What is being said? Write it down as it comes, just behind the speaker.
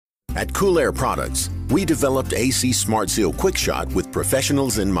At Cool Air Products, we developed AC Smart Seal Quick Shot with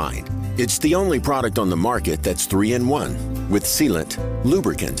professionals in mind. It's the only product on the market that's 3-in-1, with sealant,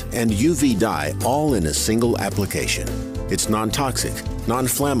 lubricant, and UV dye all in a single application. It's non-toxic,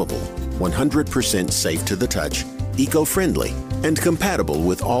 non-flammable, 100% safe to the touch, eco-friendly, and compatible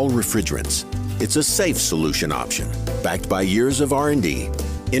with all refrigerants. It's a safe solution option, backed by years of R&D,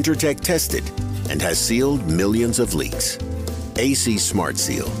 Intertech tested, and has sealed millions of leaks. AC Smart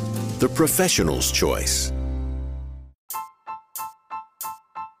Seal, the professional's choice.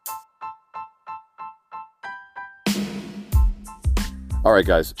 All right,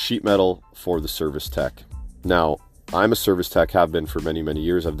 guys, sheet metal for the service tech. Now, I'm a service tech, have been for many, many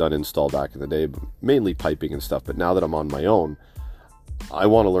years. I've done install back in the day, but mainly piping and stuff. But now that I'm on my own, I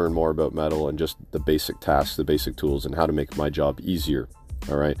want to learn more about metal and just the basic tasks, the basic tools, and how to make my job easier.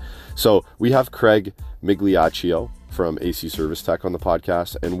 All right. So we have Craig Migliaccio from AC Service Tech on the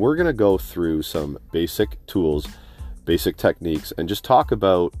podcast, and we're going to go through some basic tools, basic techniques, and just talk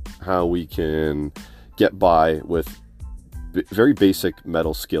about how we can get by with very basic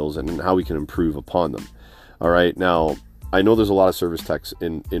metal skills and how we can improve upon them. All right. Now, I know there's a lot of service techs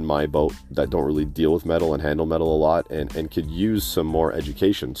in my boat that don't really deal with metal and handle metal a lot and could use some more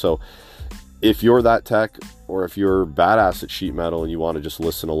education. So if you're that tech, or if you're badass at sheet metal and you want to just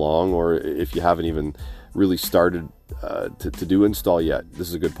listen along, or if you haven't even really started to do install yet, this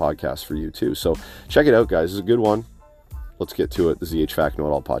is a good podcast for you too. So check it out, guys. This is a good one. Let's get to it. This is the HVAC Know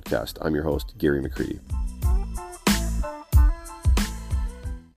It All podcast. I'm your host, Gary McCready.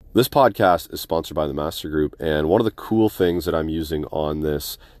 This podcast is sponsored by the Master Group, and one of the cool things that I'm using on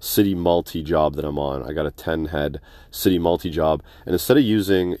this city multi-job that I'm on, I got a 10-head city multi-job, and instead of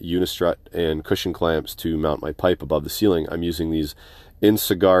using Unistrut and cushion clamps to mount my pipe above the ceiling, I'm using these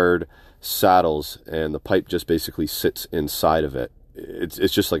Insagard saddles, and the pipe just basically sits inside of it.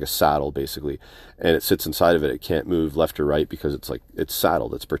 It's just like a saddle basically, and it sits inside of it. It can't move left or right because it's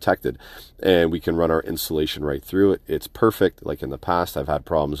saddled, it's protected, and we can run our insulation right through it. It's perfect. Like in the past, I've had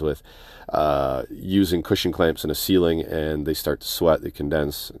problems with using cushion clamps in a ceiling, and they start to sweat, they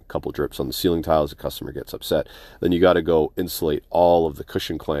condense, a couple drips on the ceiling tiles, the customer gets upset. Then you got to go insulate all of the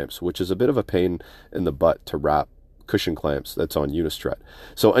cushion clamps, which is a bit of a pain in the butt to wrap cushion clamps that's on Unistrut.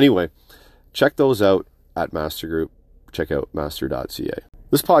 So anyway, check those out at Master Group. Check out master.ca.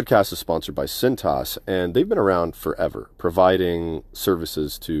 This podcast is sponsored by Cintas, and they've been around forever, providing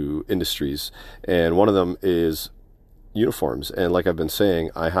services to industries. And one of them is uniforms. And like I've been saying,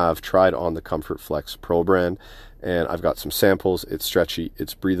 I have tried on the Comfort Flex Pro brand, and I've got some samples. It's stretchy,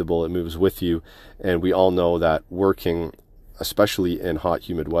 it's breathable, it moves with you. And we all know that working, especially in hot,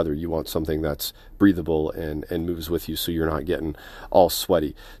 humid weather, you want something that's breathable and moves with you so you're not getting all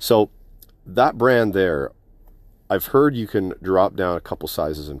sweaty. So that brand there, I've heard you can drop down a couple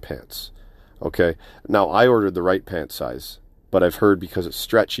sizes in pants. Okay. Now I ordered the right pant size, but I've heard because it's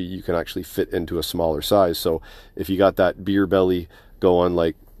stretchy, you can actually fit into a smaller size. So if you got that beer belly going,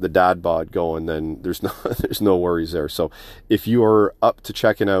 like the dad bod going, then there's no worries there. So if you are up to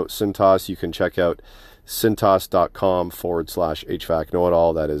checking out Cintas, you can check out cintas.com/HVAC Know It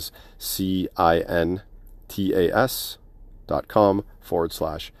All. That is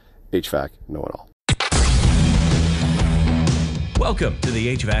CINTAS.com/HVAC Know It All. Welcome to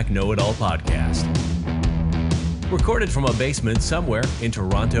the HVAC Know It All podcast. Recorded from a basement somewhere in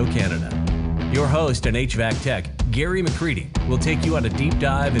Toronto, Canada. Your host and HVAC tech, Gary McCready, will take you on a deep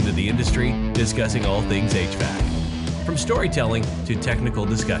dive into the industry, discussing all things HVAC. From storytelling to technical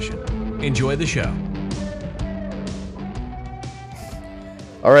discussion. Enjoy the show.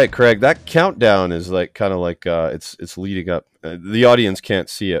 All right, Craig, that countdown is like kind of like it's leading up. The audience can't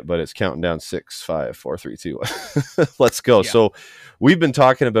see it, but it's counting down 6, 5, 4, 3, 2. Let's go. Yeah. So we've been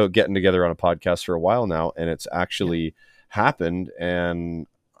talking about getting together on a podcast for a while now, and it's actually happened. And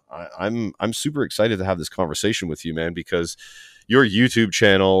I'm super excited to have this conversation with you, man, because your YouTube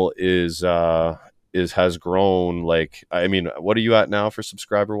channel has grown. Like, I mean, what are you at now for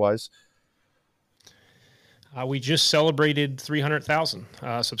subscriber wise? We just celebrated 300,000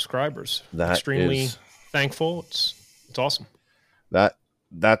 subscribers. That extremely thankful. It's awesome.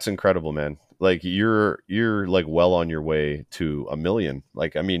 That's incredible, man. Like you're like well on your way to 1 million.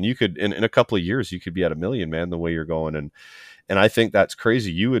 Like, I mean, you could in a couple of years you could be at 1 million, man, the way you're going. And I think that's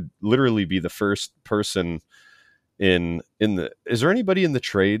crazy. You would literally be the first person is there anybody in the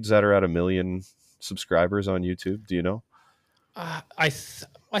trades that are at 1 million subscribers on YouTube? Do you know? I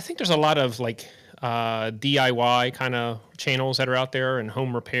think there's a lot of like DIY kind of channels that are out there, and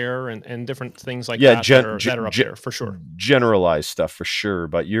home repair and different things like that that are up there for sure. Generalized stuff for sure,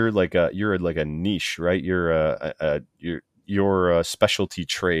 but you're like a niche, right? You your specialty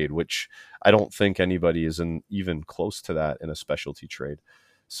trade, which I don't think anybody is even close to that in a specialty trade.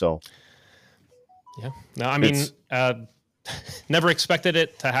 So, yeah, no, I mean, never expected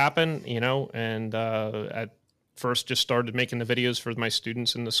it to happen, and at first just started making the videos for my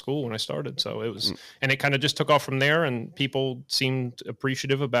students in the school when I started. So it was, and it kind of just took off from there, and people seemed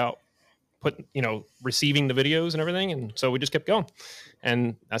appreciative about receiving the videos and everything. And so we just kept going,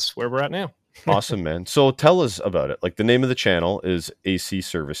 and that's where we're at now. Awesome, man. So tell us about it. Like, the name of the channel is AC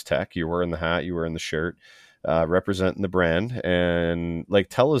Service Tech. You're wearing the hat, you're wearing the shirt, representing the brand. And like,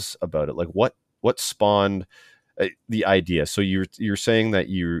 tell us about it. Like, what spawned the idea? So you're saying that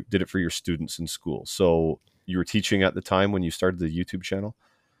you did it for your students in school. So you were teaching at the time when you started the YouTube channel?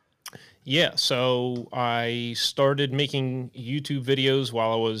 Yeah, so I started making YouTube videos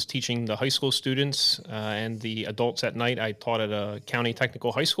while I was teaching the high school students and the adults at night. I taught at a county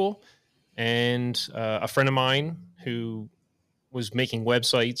technical high school, and a friend of mine who was making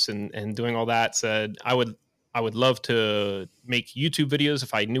websites and doing all that said, I would love to make YouTube videos.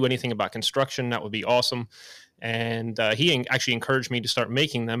 If I knew anything about construction, that would be awesome. And he actually encouraged me to start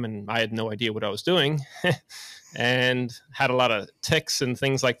making them, and I had no idea what I was doing. And had a lot of tics and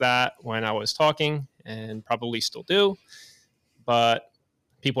things like that when I was talking, and probably still do. But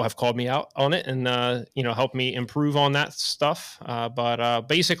people have called me out on it and, helped me improve on that stuff. But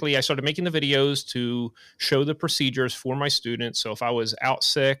basically, I started making the videos to show the procedures for my students. So if I was out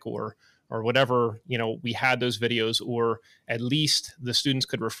sick or whatever, we had those videos, or at least the students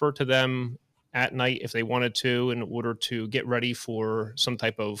could refer to them at night if they wanted to, in order to get ready for some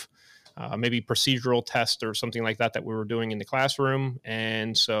type of maybe procedural test or something like that we were doing in the classroom.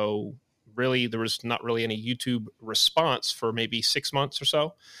 And so really there was not really any YouTube response for maybe 6 months or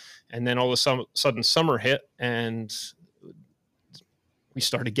so. And then all of a sudden summer hit, and we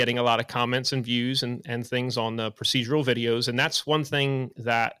started getting a lot of comments and views and things on the procedural videos. And that's one thing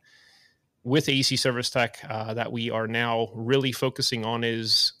that with AC Service Tech that we are now really focusing on,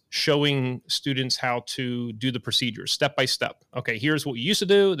 is showing students how to do the procedures step by step. Okay, here's what we used to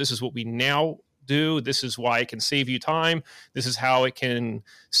do. This is what we now do. This is why it can save you time. This is how it can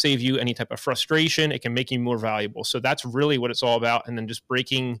save you any type of frustration. It can make you more valuable. So that's really what it's all about. And then just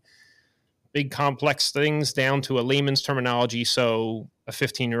breaking big complex things down to a layman's terminology so a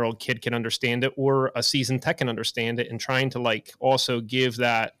 15-year-old kid can understand it, or a seasoned tech can understand it, and trying to also give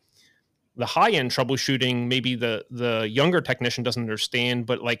that the high-end troubleshooting, maybe the younger technician doesn't understand,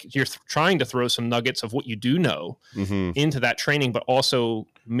 but you're trying to throw some nuggets of what you do know into that training, but also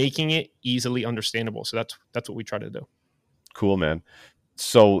making it easily understandable. So that's what we try to do. Cool, man.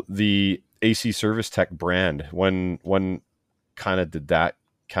 So the AC Service Tech brand, when kind of did that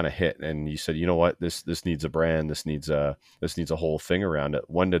kind of hit, and you said, you know what, this needs a brand, this needs a whole thing around it?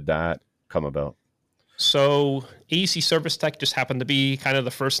 When did that come about? So AC Service Tech just happened to be kind of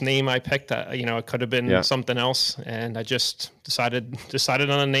the first name I picked. It could have been something else, and I just decided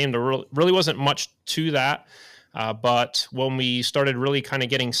on a name. There really wasn't much to that. But when we started really kind of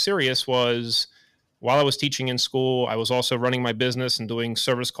getting serious was while I was teaching in school. I was also running my business and doing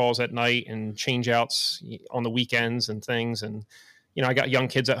service calls at night and change outs on the weekends and things. And, I got young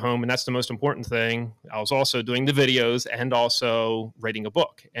kids at home, and that's the most important thing. I was also doing the videos and also writing a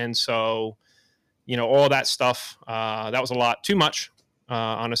book. And so, all that stuff, that was a lot, too much,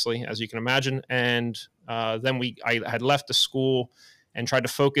 honestly, as you can imagine. And then I had left the school and tried to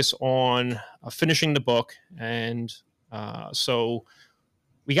focus on finishing the book. And so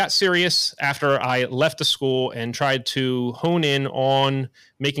we got serious after I left the school and tried to hone in on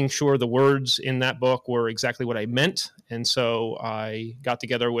making sure the words in that book were exactly what I meant. And so I got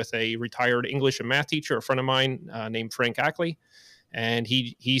together with a retired English and math teacher, a friend of mine named Frank Ackley. And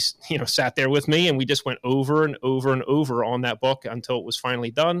he's sat there with me, and we just went over and over and over on that book until it was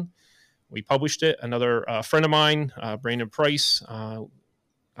finally done. We published it. Another friend of mine, Brandon Price,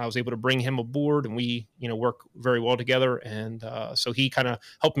 I was able to bring him aboard, and we work very well together. And so he kind of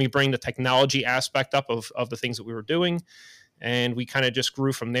helped me bring the technology aspect up of the things that we were doing. And we kind of just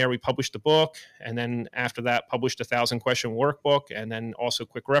grew from there. We published the book, and then after that published a 1,000-question workbook, and then also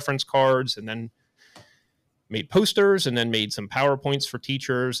quick reference cards, and then made posters, and then made some PowerPoints for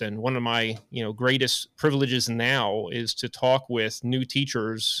teachers. And one of my, greatest privileges now is to talk with new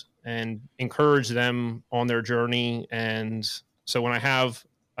teachers and encourage them on their journey. And so when I have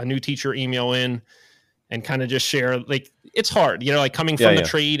a new teacher email in and kind of just share, it's hard, coming from the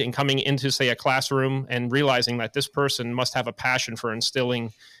trade and coming into, say, a classroom, and realizing that this person must have a passion for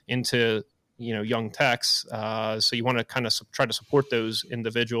instilling into, young techs. So you want to kind of try to support those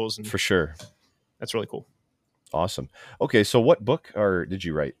individuals. And for sure. That's really cool. Awesome. Okay, so what book did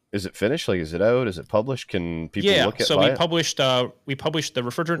you write? Is it finished? Like, is it out? Is it published? Can people Yeah, look at so buy we it? published the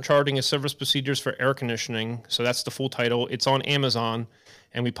refrigerant charting and service procedures for air conditioning. So that's the full title. It's on Amazon,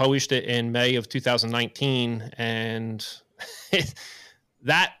 and we published it in May of 2019. And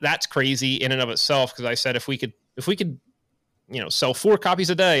that's crazy in and of itself, because I said if we could sell 4 copies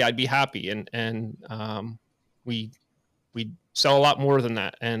a day, I'd be happy. And we sell a lot more than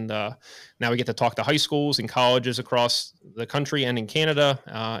that. And now we get to talk to high schools and colleges across the country and in Canada,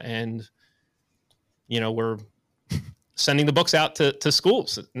 and we're sending the books out to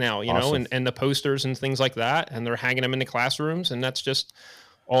schools now, Awesome. and the posters and things like that, and they're hanging them in the classrooms, and that's just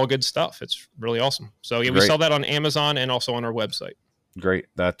all good stuff. It's really awesome. So yeah, we Great. sell that on Amazon and also on our website. Great.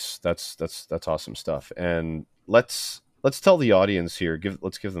 That's awesome stuff. And let's tell the audience here,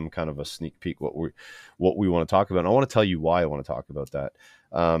 let's give them kind of a sneak peek what we want to talk about. And I want to tell you why I want to talk about that.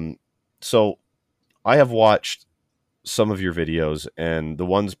 So I have watched some of your videos, and the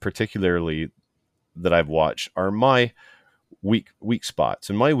ones particularly that I've watched are my weak spots.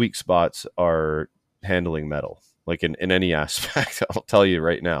 And my weak spots are handling metal, like in any aspect. I'll tell you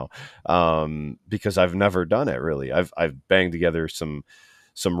right now, because I've never done it really. I've banged together some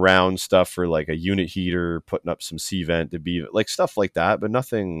round stuff for like a unit heater, putting up some C-vent to be like stuff like that, but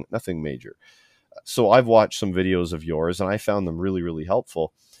nothing major. So I've watched some videos of yours, and I found them really, really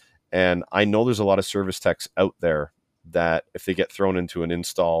helpful. And I know there's a lot of service techs out there that if they get thrown into an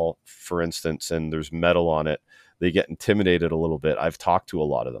install, for instance, and there's metal on it, they get intimidated a little bit. I've talked to a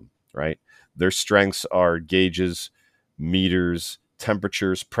lot of them, right? Their strengths are gauges, meters,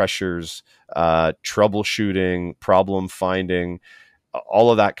 temperatures, pressures, troubleshooting, problem finding,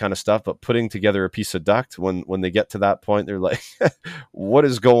 all of that kind of stuff. But putting together a piece of duct, when they get to that point, they're like, what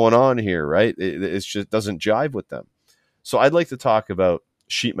is going on here, right? It just doesn't jive with them. So I'd like to talk about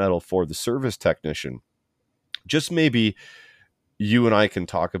sheet metal for the service technician. Just maybe you and I can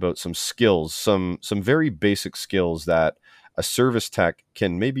talk about some skills, some very basic skills that a service tech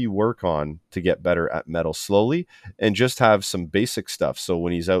can maybe work on to get better at metal slowly, and just have some basic stuff. So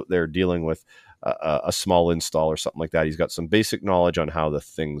when he's out there dealing with a small install or something like that, he's got some basic knowledge on how the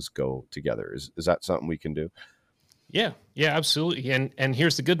things go together. Is that something we can do? Yeah, absolutely. And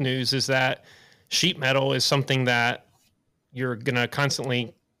here's the good news is that sheet metal is something that you're going to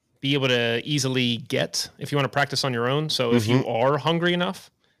constantly be able to easily get if you want to practice on your own. So if you are hungry enough,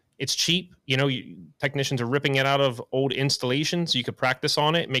 it's cheap. Technicians are ripping it out of old installations. You could practice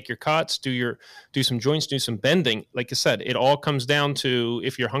on it, make your cuts, do some joints, do some bending. Like I said, it all comes down to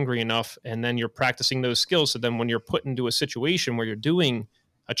if you're hungry enough, and then you're practicing those skills. So then when you're put into a situation where you're doing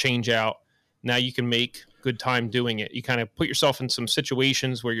a change out, now you can make good time doing it. You kind of put yourself in some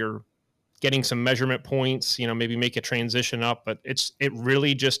situations where you're getting some measurement points, maybe make a transition up, but it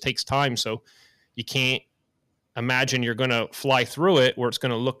really just takes time. So you can't imagine you're going to fly through it where it's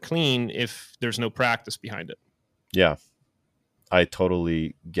going to look clean if there's no practice behind it. Yeah, I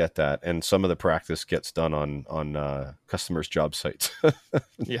totally get that. And some of the practice gets done on customers' job sites.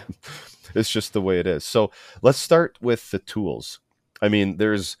 Yeah. It's just the way it is. So let's start with the tools. I mean,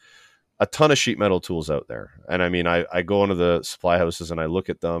 there's a ton of sheet metal tools out there. And I mean, I go into the supply houses and I look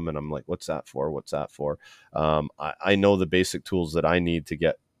at them and I'm like, what's that for? What's that for? I know the basic tools that I need to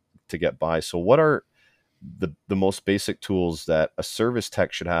get by. So what are the most basic tools that a service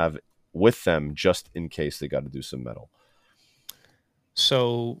tech should have with them just in case they got to do some metal?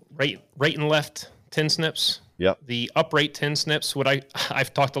 So right and left tin snips. Yep. The upright tin snips.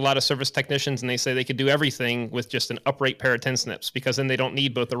 I've talked to a lot of service technicians, and they say they could do everything with just an upright pair of tin snips, because then they don't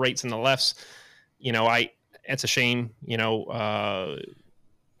need both the rights and the lefts. It's a shame, because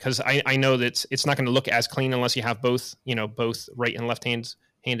I know that it's not going to look as clean unless you have both right and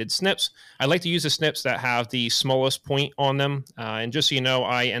left-handed snips. I like to use the snips that have the smallest point on them. And just so you know,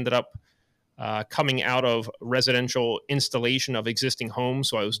 I ended up coming out of residential installation of existing homes.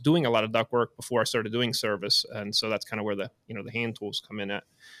 So I was doing a lot of duct work before I started doing service. And so that's kind of where the hand tools come in at.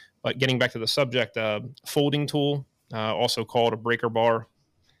 But getting back to the subject, folding tool, also called a breaker bar.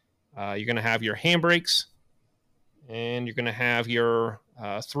 You're going to have your handbrakes, and you're going to have your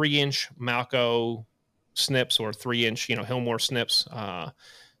 3-inch Malco snips, or 3-inch, Hillmore snips.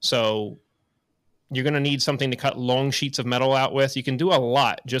 So you're going to need something to cut long sheets of metal out with. You can do a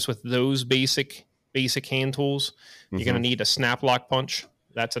lot just with those basic hand tools. You're going to need a snap lock punch.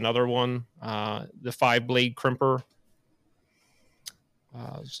 That's another one. The 5-blade crimper.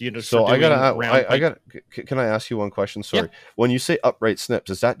 So can I ask you one question? Sorry. Yeah. When you say upright snips,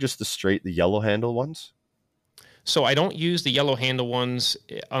 is that just the yellow handle ones? So I don't use the yellow handle ones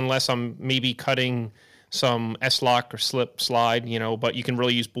unless I'm maybe cutting some S-lock or slip slide, but you can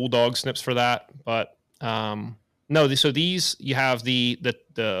really use bulldog snips for that. But No, so these, you have the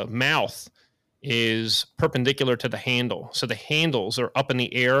mouth is perpendicular to the handle. So the handles are up in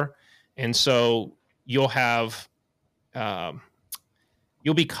the air. And so you'll have,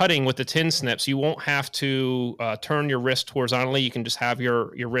 you'll be cutting with the tin snips. You won't have to turn your wrist horizontally. You can just have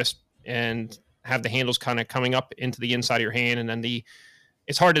your wrist and have the handles kind of coming up into the inside of your hand. And then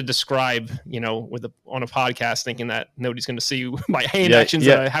it's hard to describe, on a podcast, thinking that nobody's going to see my hand actions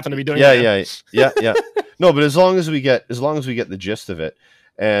that I happen to be doing. Yeah. No, but as long as we get the gist of it,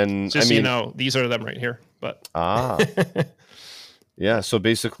 and just these are them right here. But yeah. So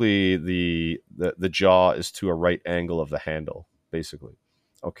basically, the jaw is to a right angle of the handle, basically.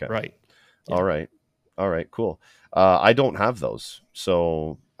 Okay. Right. Yeah. All right. Cool. I don't have those,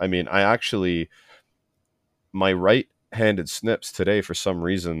 so I mean, my right-handed snips today, for some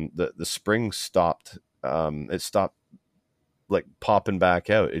reason, the spring stopped. It stopped like popping back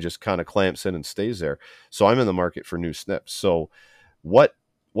out. It just kind of clamps in and stays there. So I'm in the market for new snips. So what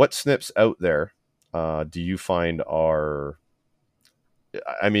snips out there do you find are,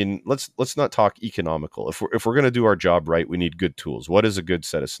 I mean, let's not talk economical. If we're going to do our job right, we need good tools. What is a good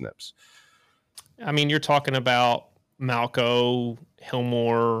set of snips? I mean, you're talking about Malco,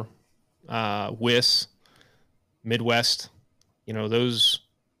 Hillmore, Wiss, Midwest. Those.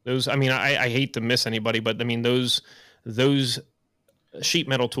 I mean, I hate to miss anybody, but I mean those sheet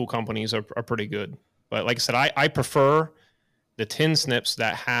metal tool companies are pretty good. But like I said, I prefer the tin snips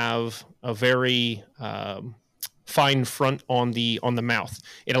that have a very fine front on the mouth.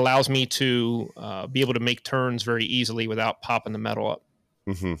 It allows me to be able to make turns very easily without popping the metal up.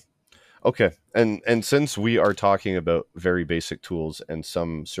 Mm-hmm. Okay. And since we are talking about very basic tools and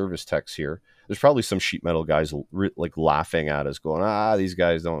some service techs here, there's probably some sheet metal guys like laughing at us going, these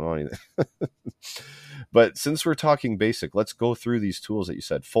guys don't know anything. But since we're talking basic, let's go through these tools that you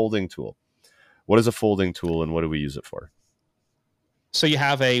said. Folding tool. What is a folding tool and what do we use it for? So you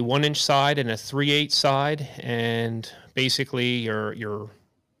have a 1-inch side and a 3/8 side, and basically your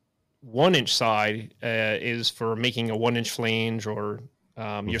 1-inch side is for making a 1-inch flange, or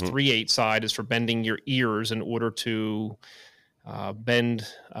your 3/8 side is for bending your ears in order to bend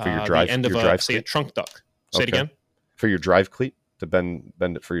the end of a trunk duck. Say it again. For your drive cleat, to bend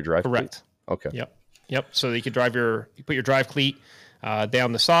it for your drive cleat? Correct. Okay. Yep. So you could put your drive cleat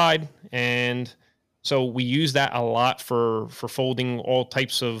down the side, and so we use that a lot for folding all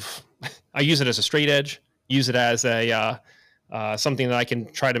types of. I use it as a straight edge. Use it as a something that I can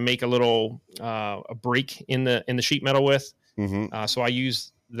try to make a little a break in the sheet metal with. Mm-hmm. So I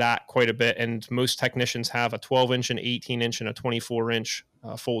use that quite a bit, and most technicians have a 12-inch, an 18-inch, and a 24-inch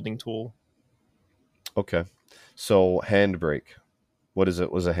folding tool. Okay. So handbrake. What is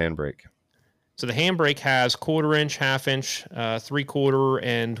it? Was a handbrake? So the handbrake has 1/4-inch, 1/2-inch, 3/4,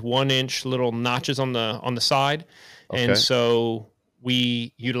 and 1-inch little notches on the side. Okay. And so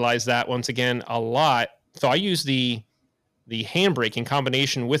we utilize that once again a lot. So I use the handbrake in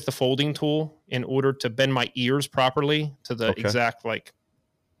combination with the folding tool in order to bend my ears properly to the exact like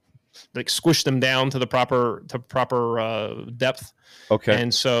squish them down to the proper depth. Okay.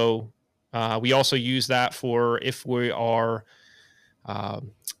 And so we also use that for if we are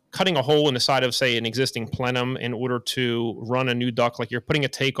cutting a hole in the side of, say, an existing plenum in order to run a new duct. Like you're putting a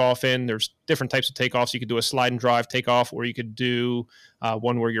takeoff in. There's different types of takeoffs. You could do a slide and drive takeoff, or you could do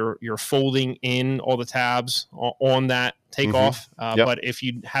one where you're folding in all the tabs on that takeoff. Yep. But if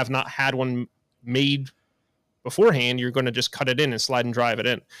you have not had one made beforehand, you're going to just cut it in and slide and drive it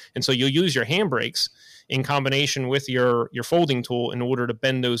in. And so you'll use your handbrakes in combination with your folding tool in order to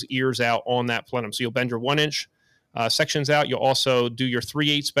bend those ears out on that plenum. So you'll bend your 1-inch sections out. You'll also do your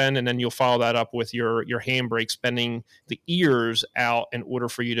 3/8 bend, and then you'll follow that up with your handbrakes, bending the ears out in order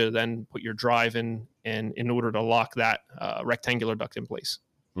for you to then put your drive in, and in order to lock that rectangular duct in place.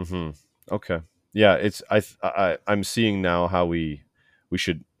 Mm-hmm. Okay. Yeah, I'm seeing now how we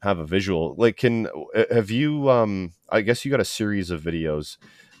should have a visual. Like, have you? I guess you got a series of videos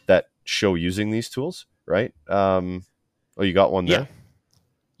that show using these tools, right? You got one there.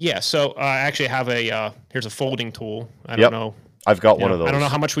 Yeah, so I actually have here's a folding tool. I don't know. I've got one of those. I don't know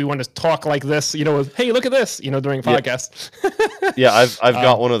how much we want to talk like this, hey, look at this, during a podcast. Yeah, I've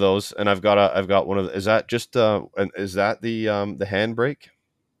got one of those, and I've got one of the, is that just is that the handbrake?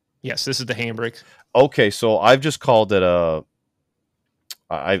 Yes, this is the handbrake. Okay, so I've just called it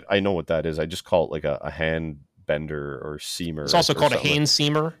I know what that is. I just call it like a hand bender or seamer. It's also called a hand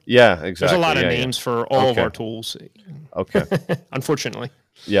seamer. Yeah, exactly. There's a lot of names for all of our tools. Okay. Unfortunately.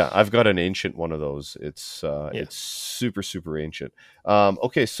 Yeah, I've got an ancient one of those. It's super, super ancient.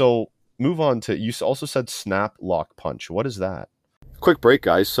 Okay, so move on to, you also said snap lock punch. What is that? Quick break,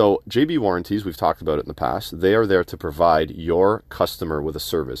 guys. So JB Warranties, we've talked about it in the past. They are there to provide your customer with a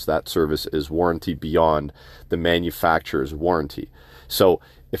service. That service is warranty beyond the manufacturer's warranty. So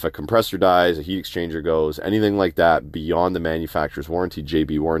if a compressor dies, a heat exchanger goes, anything like that beyond the manufacturer's warranty,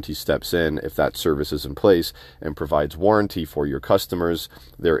 JB Warranty steps in if that service is in place and provides warranty for your customers.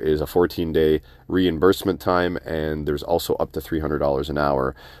 There is a 14-day reimbursement time, and there's also up to $300 an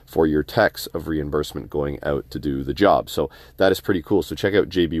hour for your techs of reimbursement going out to do the job. So that is pretty cool. So check out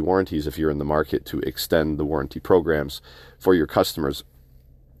JB Warranties if you're in the market to extend the warranty programs for your customers.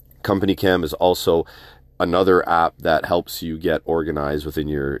 Company Cam is also another app that helps you get organized within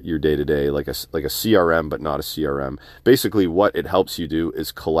your day-to-day, like a CRM, but not a CRM. Basically, what it helps you do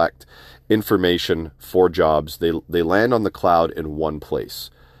is collect information for jobs. They land on the cloud in one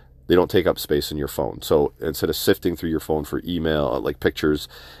place. They don't take up space in your phone. So instead of sifting through your phone for email, like pictures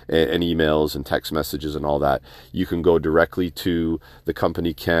and emails and text messages and all that, you can go directly to the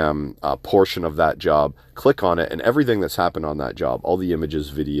Company Cam portion of that job, click on it, and everything that's happened on that job, all the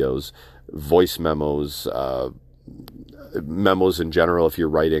images, videos, voice memos, memos in general, if you're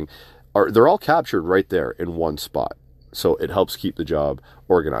writing, they're all captured right there in one spot. So it helps keep the job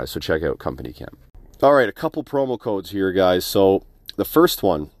organized. So check out Company Cam. All right, a couple promo codes here, guys. So the first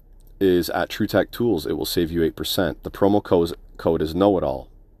one is at TruTech Tools. It will save you 8%. The promo code is Know It All.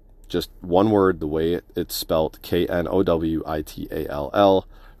 Just one word, the way it's spelled, KNOWITALL.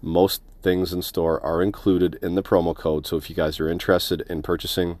 Most things in store are included in the promo code. So if you guys are interested in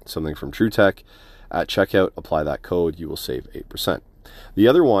purchasing something from TruTech, at checkout, apply that code. You will save 8%. The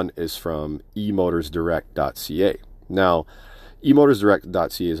other one is from emotorsdirect.ca. Now,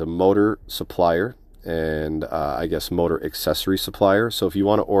 emotorsdirect.ca is a motor supplier and I guess motor accessory supplier. So if you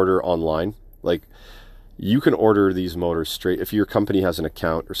want to order online, like you can order these motors straight. If your company has an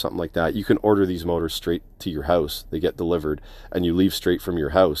account or something like that, you can order these motors straight to your house. They get delivered and you leave straight from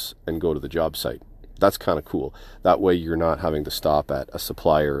your house and go to the job site. That's kind of cool. That way you're not having to stop at a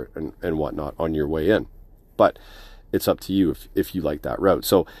supplier and whatnot on your way in. But it's up to you if you like that route.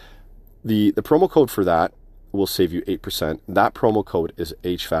 So the promo code for that will save you 8%. That promo code is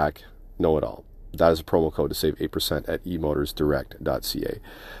HVAC Know It All. That is a promo code to save 8% at emotorsdirect.ca.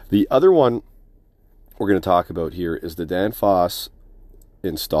 The other one we're going to talk about here is the Danfoss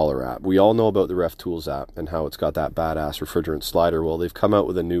installer app. We all know about the Ref Tools app and how it's got that badass refrigerant slider. Well, they've come out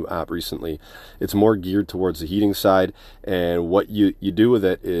with a new app recently. It's more geared towards the heating side, and what you do with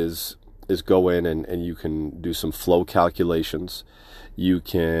it is go in and you can do some flow calculations. You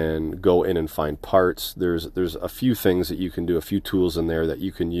can go in and find parts. There's a few things that you can do, a few tools in there that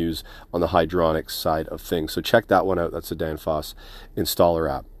you can use on the hydronics side of things. So check that one out. That's the Danfoss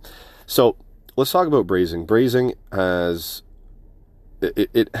installer app. So let's talk about brazing. Brazing has,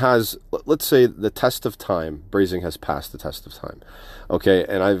 let's say the test of time. Brazing has passed the test of time. Okay,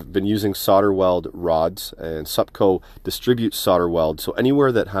 and I've been using solder weld rods, and Supco distributes solder weld. So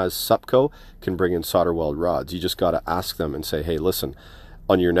anywhere that has Supco can bring in solder weld rods. You just got to ask them and say, hey, listen,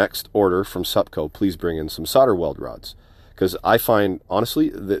 on your next order from Supco, please bring in some solder weld rods. Because I find, honestly,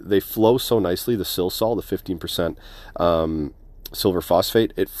 that they flow so nicely. The Silsol, the 15% silver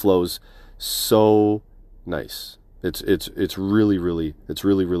phosphate, it flows so nice. It's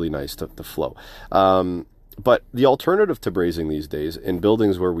really nice to flow. But the alternative to brazing these days, in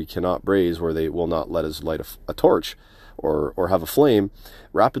buildings where we cannot braze, where they will not let us light a torch or have a flame,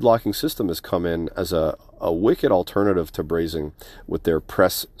 Rapid Locking System has come in as a wicked alternative to brazing with their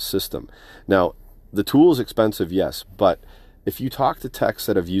press system. Now, the tool is expensive, yes, but if you talk to techs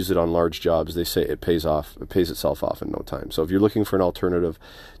that have used it on large jobs, they say it pays itself off in no time. So if you're looking for an alternative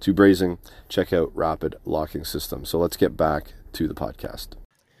to brazing, check out Rapid Locking System. So let's get back to the podcast.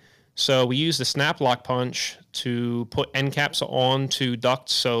 So we use the snap lock punch to put end caps onto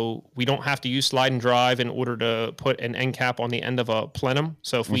ducts, so we don't have to use slide and drive in order to put an end cap on the end of a plenum.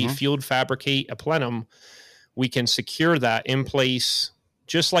 So if we field fabricate a plenum, we can secure that in place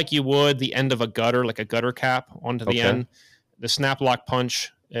just like you would the end of a gutter, like a gutter cap onto the end. The snap lock punch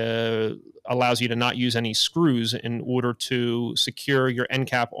allows you to not use any screws in order to secure your end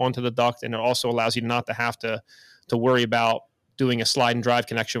cap onto the duct, and it also allows you not to have to worry about doing a slide and drive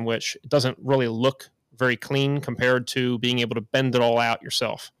connection, which doesn't really look very clean compared to being able to bend it all out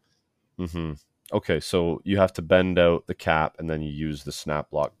yourself. Okay, so you have to bend out the cap and then you use the snap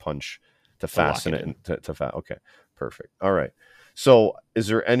lock punch to fasten it. Okay, perfect. All right. So is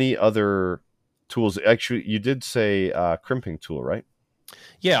there any other tools? Actually, you did say crimping tool, right?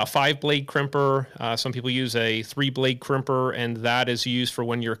 Yeah, a 5-blade crimper. Some people use a 3-blade crimper, and that is used for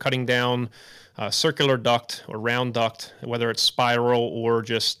when you're cutting down circular duct or round duct, whether it's spiral or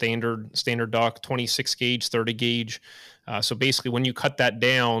just standard duct, 26 gauge, 30 gauge. So basically, when you cut that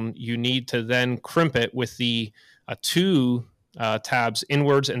down, you need to then crimp it with the 2 tabs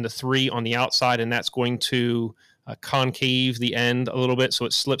inwards and the 3 on the outside, and that's going to concave the end a little bit so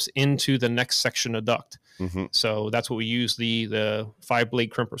it slips into the next section of duct. Mm-hmm. So that's what we use the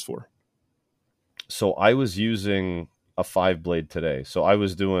 5-blade crimpers for. So I was using a 5-blade today. So I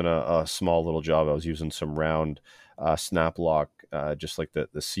was doing a small little job. I was using some round snap lock, just like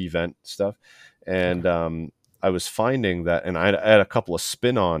the C-vent stuff. And I was finding that, and I had a couple of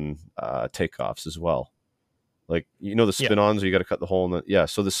spin-on takeoffs as well. Like, the spin-ons, you got to cut the hole in the,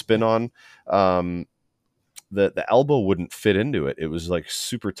 so the spin-on, the elbow wouldn't fit into it. It was like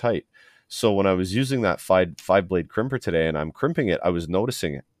super tight. So when I was using that 5-blade crimper today and I'm crimping it, I was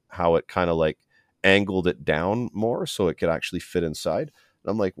noticing how it kind of like angled it down more so it could actually fit inside. And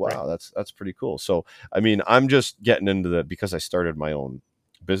I'm like, wow, right. That's pretty cool. So, I mean, I'm just getting into because I started my own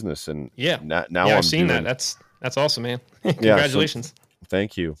business, and now I've seen that. That's awesome, man. Congratulations. So,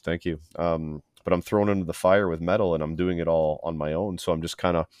 thank you. But I'm thrown into the fire with metal, and I'm doing it all on my own. So I'm just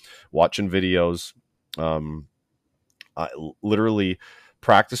kind of watching videos, literally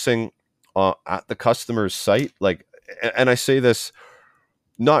practicing at the customer's site. Like, and I say this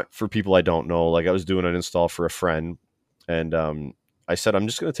not for people I don't know. Like, I was doing an install for a friend, and I said, I'm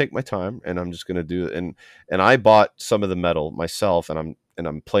just going to take my time, and I'm just going to do it. And I bought some of the metal myself, and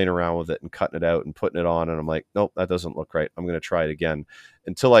I'm playing around with it and cutting it out and putting it on. And I'm like, nope, that doesn't look right. I'm going to try it again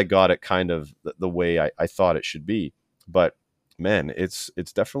until I got it kind of the way I thought it should be. But man, it's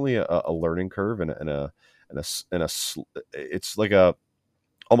definitely a learning curve and it's like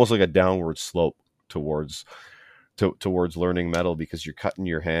almost like a downward slope towards learning metal, because you're cutting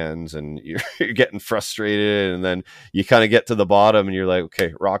your hands and you're getting frustrated, and then you kind of get to the bottom and you're like,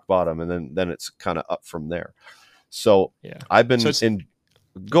 okay, rock bottom, and then it's kind of up from there. So I've been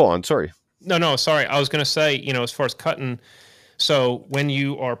go on. Sorry. No, sorry. I was going to say, as far as cutting, so when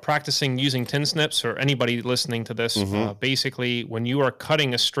you are practicing using tin snips, or anybody listening to this, basically when you are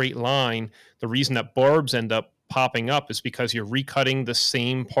cutting a straight line, the reason that barbs end up popping up is because you're recutting the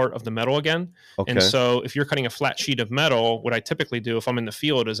same part of the metal again. Okay. And so if you're cutting a flat sheet of metal, what I typically do if I'm in the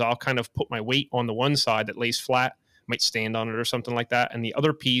field is I'll kind of put my weight on the one side that lays flat, might stand on it or something like that, and the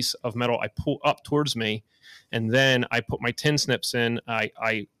other piece of metal I pull up towards me, and then I put my tin snips in.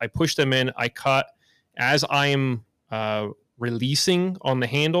 I push them in. I cut as I'm releasing on the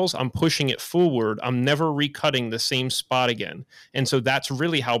handles. I'm pushing it forward. I'm never recutting the same spot again. And so that's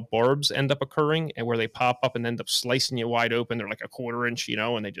really how barbs end up occurring, and where they pop up and end up slicing you wide open. They're like a 1/4 inch,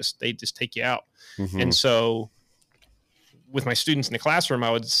 and they just take you out. And so with my students in the classroom,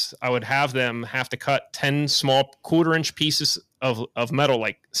 I would have them have to cut 10 small 1/4 inch pieces of metal,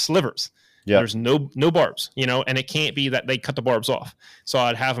 like slivers. Yeah. There's no barbs, and it can't be that they cut the barbs off. So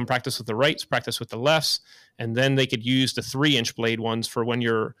I'd have them practice with the rights, practice with the lefts, and then they could use the 3-inch blade ones for when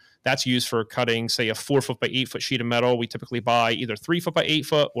that's used for cutting, say, a 4 foot by 8 foot sheet of metal. We typically buy either 3 foot by 8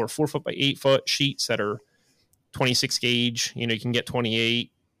 foot or 4 foot by 8 foot sheets that are 26 gauge. You can get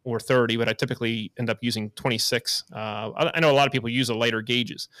 28 or 30, but I typically end up using 26. I know a lot of people use the lighter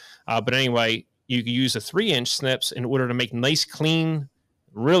gauges, but anyway, you can use the 3-inch snips in order to make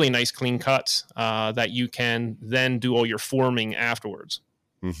really nice clean cuts that you can then do all your forming afterwards.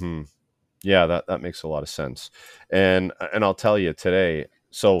 Mm-hmm. Yeah, that makes a lot of sense. And I'll tell you today,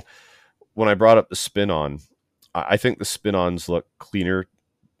 so when I brought up the spin-on, I think the spin-ons look cleaner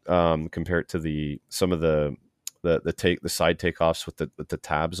compared to some of the side takeoffs with the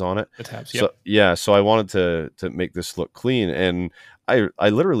tabs on it. The tabs, So I wanted to make this look clean, and I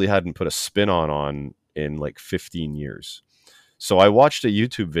literally hadn't put a spin-on in like 15 years. So I watched a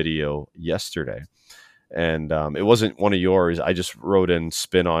YouTube video yesterday, and it wasn't one of yours. I just wrote in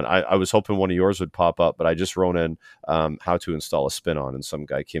spin-on. I was hoping one of yours would pop up, but I just wrote in how to install a spin-on, and some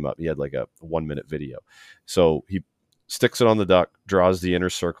guy came up. He had like a 1-minute video. So he sticks it on the duct, draws the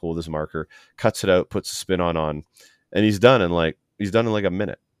inner circle with his marker, cuts it out, puts the spin-on, and he's done in like a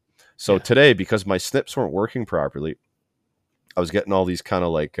minute. So today, because my snips weren't working properly, I was getting all these kind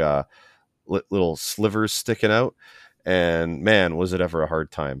of like little slivers sticking out. And man, was it ever a hard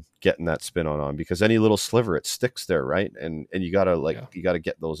time getting that spin-on, because any little sliver, it sticks there, right? And you gotta you gotta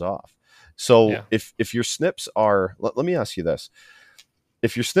get those off. So if your snips are, let me ask you this: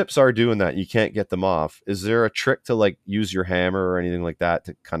 if your snips are doing that, you can't get them off, is there a trick to like use your hammer or anything like that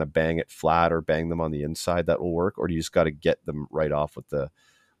to kind of bang it flat or bang them on the inside that will work, or do you just got to get them right off with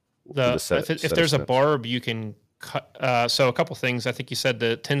if there's a barb, you can So a couple things. I think you said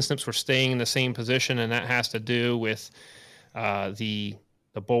the tin snips were staying in the same position, and that has to do with the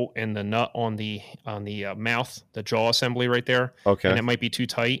bolt and the nut on the mouth, the jaw assembly right there. Okay. And it might be too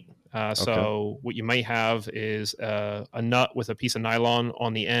tight. So what you might have is a nut with a piece of nylon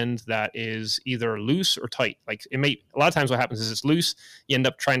on the end that is either loose or tight. Like a lot of times what happens is it's loose. You end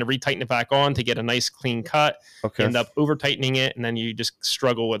up trying to retighten it back on to get a nice clean cut. Okay. You end up over tightening it, and then you just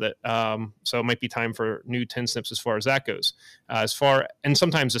struggle with it. So it might be time for new tin snips as far as that goes. And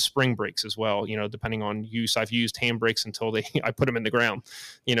sometimes the spring breaks as well, depending on use. I've used hand brakes until I put them in the ground,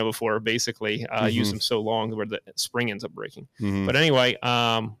 before basically use them so long where the spring ends up breaking. Mm-hmm. But anyway,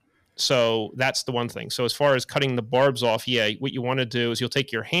 so that's the one thing. So as far as cutting the barbs off, what you want to do is you'll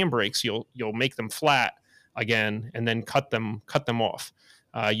take your handbrakes, you'll make them flat again, and then cut them off.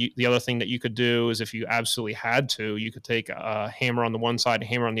 The other thing that you could do is if you absolutely had to, you could take a hammer on the one side, a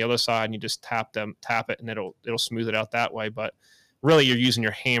hammer on the other side, and you just tap it, and it'll smooth it out that way. But really, you're using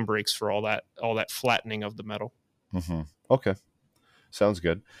your handbrakes for all that flattening of the metal. Mm-hmm. Okay. Sounds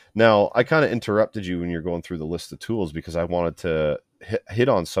good. Now, I kind of interrupted you when you're going through the list of tools because I wanted to hit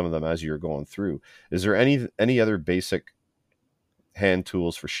on some of them as you're going through. Is there any other basic hand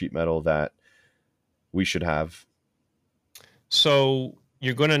tools for sheet metal that we should have? So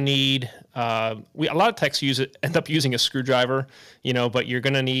you're going to need, a lot of techs end up using a screwdriver, but you're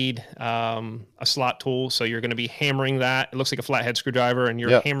going to need a slot tool. So you're going to be hammering that. It looks like a flathead screwdriver, and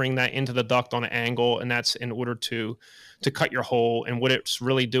you're hammering that into the duct on an angle, and that's in order to cut your hole. And what it's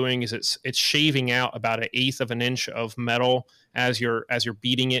really doing is it's shaving out about 1/8 of an inch of metal as you're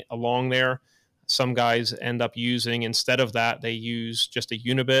beating it along there. Some guys end up using, instead of that, they use just a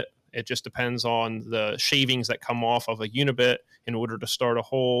unibit. It just depends on the shavings that come off of a unibit in order to start a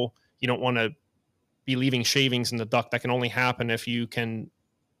hole. You don't want to be leaving shavings in the duct. That can only happen if you can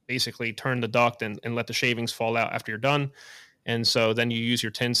basically turn the duct and let the shavings fall out after you're done. And so then you use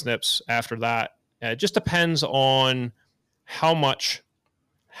your tin snips after that. It just depends on how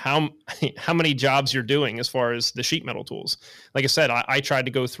many jobs you're doing as far as the sheet metal tools. Like I said, I tried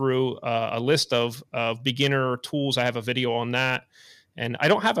to go through a list of beginner tools. I have a video on that. And I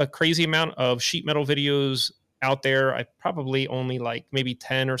don't have a crazy amount of sheet metal videos out there. I probably only like maybe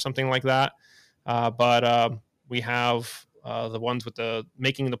 10 or something like that. But we have the ones with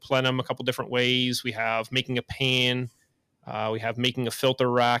making the plenum a couple different ways. We have making a pan. We have making a filter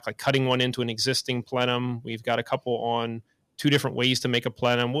rack, like cutting one into an existing plenum. We've got a couple on 2 different ways to make a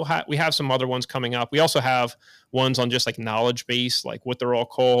plenum. We have some other ones coming up. We also have ones on just like knowledge base, like what they're all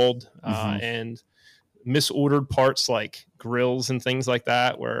called, and misordered parts like grills and things like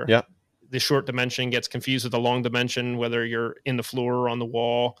that, where the short dimension gets confused with the long dimension, whether you're in the floor or on the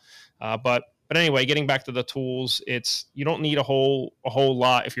wall. But anyway, getting back to the tools, you don't need a whole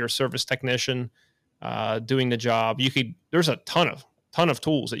lot if you're a service technician doing the job. There's a ton of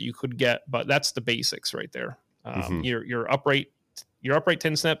tools that you could get, but that's the basics right there. Your upright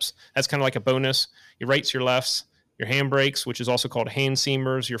tin snips, that's kind of like a bonus. Your rights, your lefts, your hand brakes, which is also called hand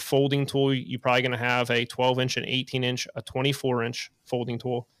seamers. Your folding tool, you're probably going to have a 12-inch, an 18-inch, a 24-inch folding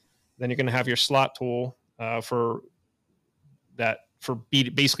tool. Then you're going to have your slot tool for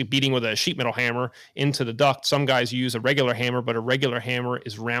basically beating with a sheet metal hammer into the duct. Some guys use a regular hammer, but a regular hammer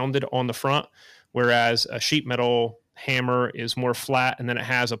is rounded on the front, whereas a sheet metal hammer is more flat, and then it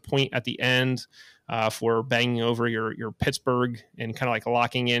has a point at the end for banging over your Pittsburgh and kind of like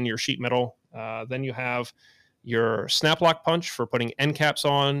locking in your sheet metal. Then you have your snap lock punch for putting end caps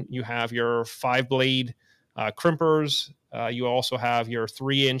on. You have your 5-blade crimpers. You also have your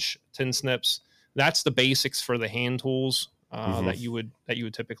 3-inch tin snips. That's the basics for the hand tools that you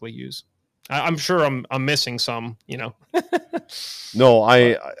would typically use. I'm sure I'm missing some, No,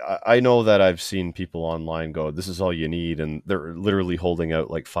 I know that I've seen people online go, this is all you need, and they're literally holding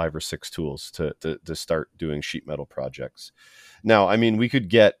out like 5 or 6 tools to start doing sheet metal projects. Now, I mean, we could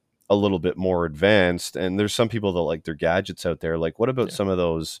get a little bit more advanced, and there's some people that like their gadgets out there. Like, what about some of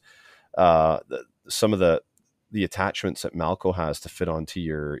those, some of the attachments that Malco has to fit onto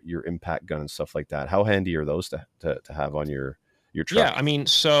your impact gun and stuff like that? How handy are those to have on your truck? Yeah, I mean,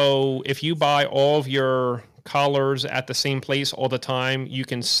 so if you buy all of your collars at the same place all the time, you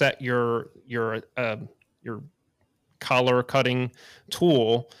can set your collar cutting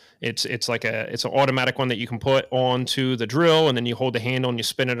tool. It's an automatic one that you can put onto the drill, and then you hold the handle and you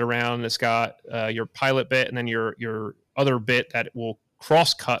spin it around. And it's got your pilot bit and then your other bit that will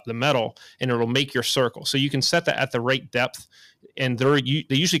cross cut the metal, and it'll make your circle. So you can set that at the right depth, and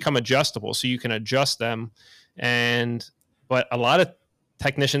they usually come adjustable, so you can adjust them. But a lot of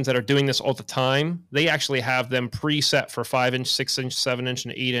technicians that are doing this all the time, they actually have them preset for 5-inch, 6-inch, 7-inch,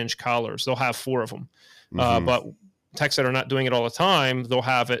 and 8-inch collars. They'll have 4 of them. But techs that are not doing it all the time, they'll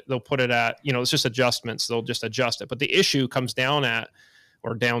put it at, it's just adjustments. They'll just adjust it. But the issue comes down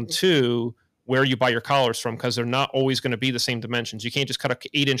to where you buy your collars from, because they're not always going to be the same dimensions. You can't just cut an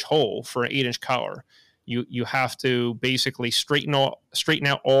 8-inch hole for an 8-inch collar. You have to basically straighten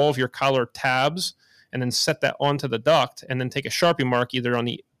out all of your collar tabs and then set that onto the duct, and then take a Sharpie mark either on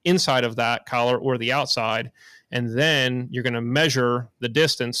the inside of that collar or the outside. And then you're going to measure the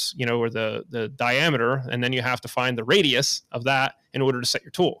distance, or the diameter, and then you have to find the radius of that in order to set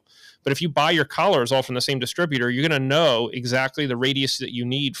your tool. But if you buy your collars all from the same distributor, you're going to know exactly the radius that you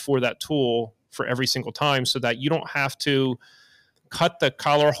need for that tool for every single time, so that you don't have to cut the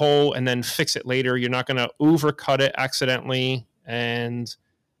collar hole and then fix it later. You're not going to overcut it accidentally. And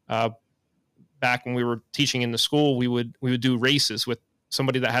back when we were teaching in the school, we would do races with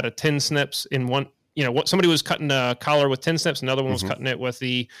somebody that had a tin snips in one. Somebody was cutting a collar with tin snips, another one was cutting it with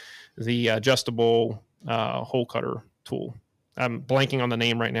the adjustable hole cutter tool. I'm blanking on the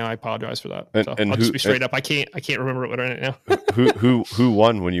name right now. I apologize for that. And I'll just be straight up. I can't remember it right now. who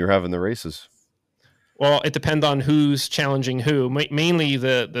won when you were having the races? Well, it depends on who's challenging who. Mainly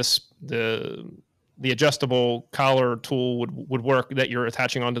the adjustable collar tool would work that you're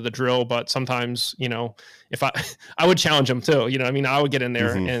attaching onto the drill. But sometimes, if I would challenge them too. I would get in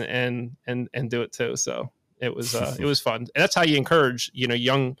there and do it too. So it was fun. And that's how you encourage,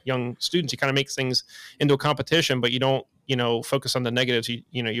 young students. You kind of make things into a competition, but you don't, focus on the negatives.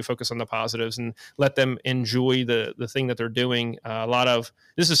 You focus on the positives and let them enjoy the thing that they're doing.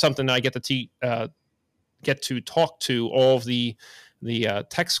 This is something that I get to talk to all of the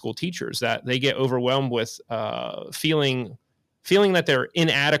tech school teachers, that they get overwhelmed with feeling that they're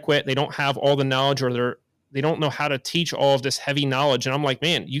inadequate. They don't have all the knowledge, or they don't know how to teach all of this heavy knowledge. And I'm like,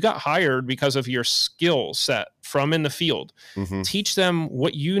 man, you got hired because of your skill set from in the field. Teach them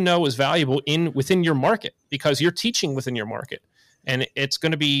what is valuable within your market, because you're teaching within your market, and it's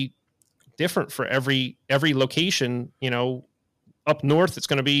going to be different for every location. Up north, it's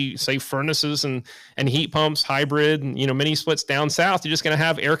going to be, say, furnaces and heat pumps, hybrid, and mini splits. Down south, you're just going to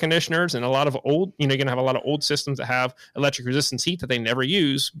have air conditioners and a lot of old. You're going to have a lot of old systems that have electric resistance heat that they never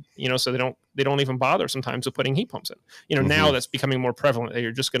use. So they don't even bother sometimes with putting heat pumps in. Now that's becoming more prevalent. That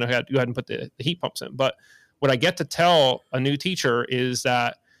you're just going to go ahead and put the heat pumps in. But what I get to tell a new teacher is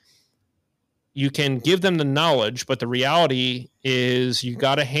that you can give them the knowledge, but the reality is you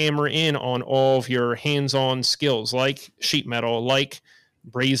got to hammer in on all of your hands-on skills, like sheet metal, like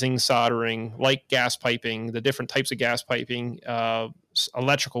brazing, soldering, like gas piping, the different types of gas piping,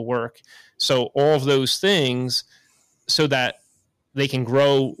 electrical work. So all of those things, so that they can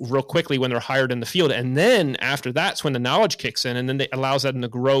grow real quickly when they're hired in the field. And then after that's when the knowledge kicks in, and then it allows them to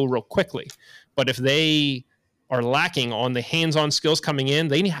grow real quickly. But if they are lacking on the hands-on skills coming in,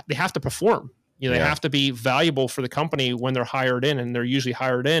 they have to perform. They have to be valuable for the company when they're hired in, and they're usually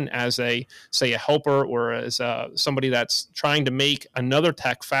hired in as a helper, or as somebody that's trying to make another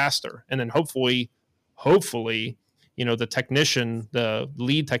tech faster. And then hopefully, the technician, the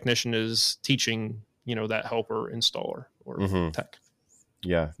lead technician, is teaching, that helper, installer, or tech.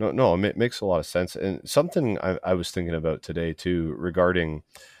 Yeah, no, it makes a lot of sense. And something I was thinking about today too, regarding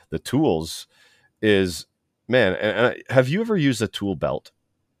the tools, is, man, and have you ever used a tool belt?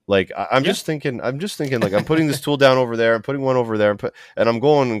 Like I'm just thinking, like, I'm putting this tool down over there, I'm putting one over there, and I'm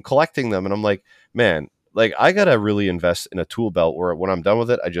going and collecting them. And I'm like, man, like, I got to really invest in a tool belt where when I'm done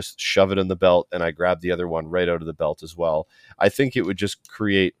with it, I just shove it in the belt and I grab the other one right out of the belt as well. I think it would just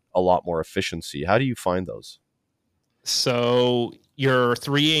create a lot more efficiency. How do you find those? So your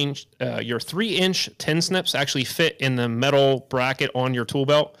 3-inch tin snips actually fit in the metal bracket on your tool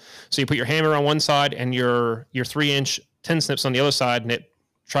belt. So you put your hammer on one side and your 3-inch tin snips on the other side, and it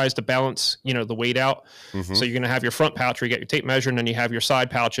tries to balance, the weight out. So you're going to have your front pouch where you get your tape measure, and then you have your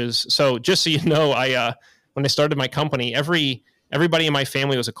side pouches. So just so you know, when I started my company, everybody in my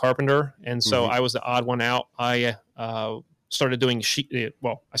family was a carpenter. And so I was the odd one out. I started doing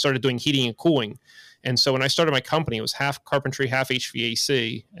heating and cooling. And so when I started my company, it was half carpentry, half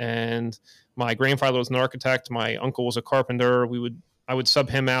HVAC. And my grandfather was an architect. My uncle was a carpenter. I would sub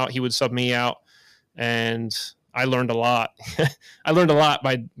him out. He would sub me out. And I learned a lot. I learned a lot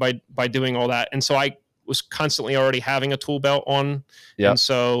by doing all that. And so I was constantly already having a tool belt on. And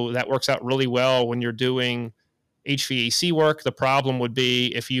so that works out really well when you're doing HVAC work. The problem would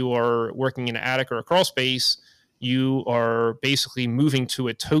be if you are working in an attic or a crawl space, you are basically moving to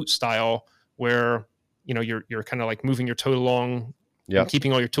a tote style where, you're kind of like moving your tote along, and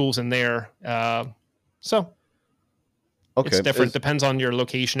keeping all your tools in there. So Okay. It's different. Depends on your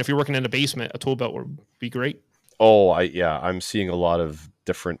location. If you're working in a basement, a tool belt would be great. Oh, I'm seeing a lot of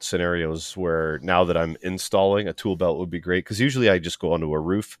different scenarios where now that I'm installing, a tool belt would be great, because usually I just go onto a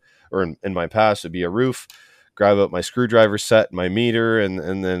roof, or in my past it'd be a roof, grab out my screwdriver set, my meter,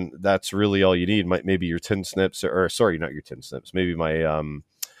 and then that's really all you need. Maybe your tin snips, or sorry, not your tin snips, maybe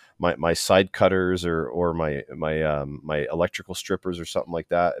my side cutters, or my electrical strippers or something like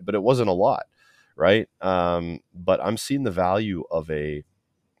that. But it wasn't a lot, right? But I'm seeing the value of a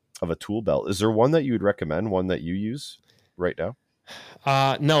tool belt. Is there one that you would recommend, one that you use right now?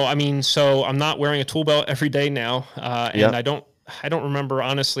 No, I mean, so I'm not wearing a tool belt every day now, and Yeah. I don't remember,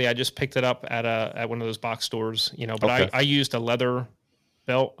 honestly. I just picked it up at one of those box stores, but Okay. I used a leather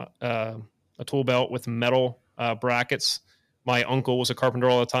belt, a tool belt with metal brackets. My uncle was a carpenter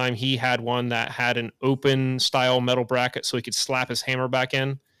all the time. He had one that had an open style metal bracket so he could slap his hammer back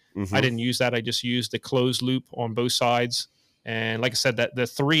in. I Mm-hmm. didn't use that. I just used the closed loop on both sides. And like I said, that the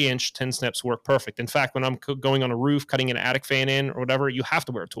 3-inch tin snips work perfect. In fact, when I'm going on a roof, cutting an attic fan in or whatever, you have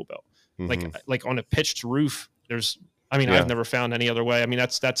to wear a tool belt. Mm-hmm. Like on a pitched roof, I've Yeah. never found any other way. I mean,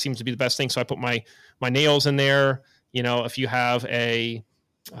 that seems to be the best thing. So I put my nails in there. If you have a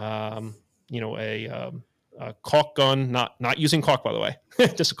caulk gun, not using caulk, by the way,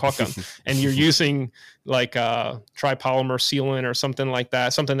 just a caulk gun, and you're using like tripolymer sealant or something like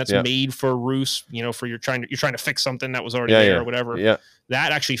that, something that's Yeah. made for roofs, for you're trying to fix something that was already Yeah. there Yeah. or whatever. Yeah.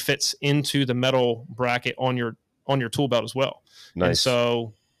 That actually fits into the metal bracket on your tool belt as well. And Nice.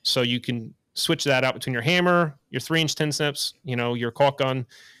 so you can switch that out between your hammer, your 3-inch tin snips, your caulk gun,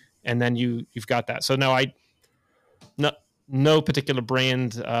 and then you've got that. So now no particular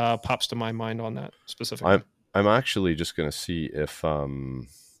brand pops to my mind on that specifically. I'm actually just going to see if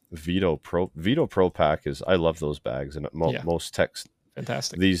Vito Pro Pack is. I love those bags, and Yeah. most techs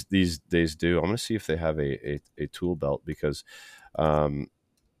Fantastic. these days do. I'm going to see if they have a tool belt, because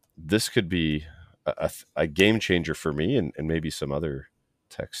this could be a game changer for me, and maybe some other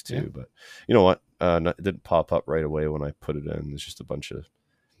techs too. Yeah. But you know what? It didn't pop up right away when I put it in. It's just a bunch of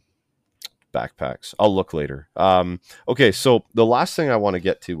backpacks. I'll look later. Okay, so the last thing I want to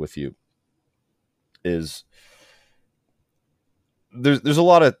get to with you is there's a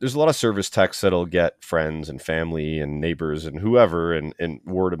lot of service techs that'll get friends and family and neighbors and whoever, and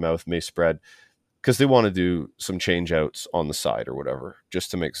word of mouth may spread because they want to do some change outs on the side or whatever,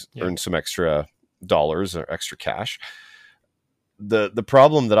 just to earn some extra dollars or extra cash. The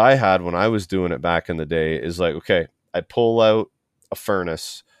problem that I had when I was doing it back in the day is like, okay, I pull out a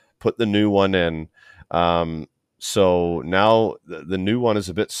furnace, put the new one in. So now the new one is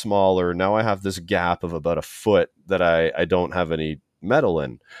a bit smaller. Now I have this gap of about a foot that I don't have any metal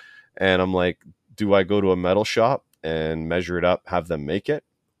in. And I'm like, do I go to a metal shop and measure it up, have them make it?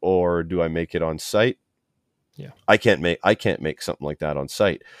 Or do I make it on site? Yeah. I can't make something like that on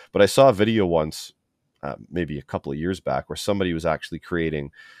site. But I saw a video once, maybe a couple of years back, where somebody was actually creating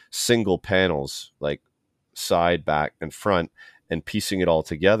single panels, like side, back, and front, and piecing it all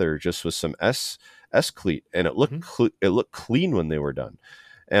together just with some S-cleat, and it looked it looked clean when they were done.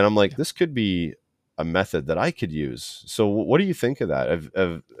 And I'm like, this could be a method that I could use. So what do you think of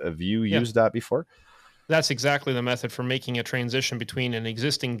that? Have you used that before? That's exactly the method for making a transition between an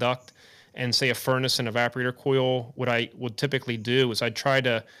existing duct and, say, a furnace and evaporator coil. What I would typically do is I'd try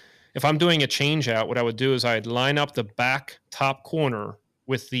to, if I'm doing a change out, what I would do is I'd line up the back top corner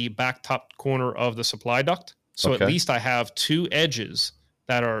with the back top corner of the supply duct. So at least I have two edges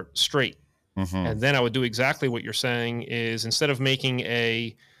that are straight. Mm-hmm. And then I would do exactly what you're saying, is instead of making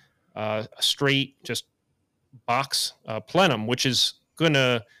a straight just box plenum, which is going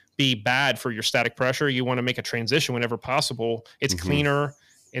to be bad for your static pressure, you want to make a transition whenever possible. It's cleaner.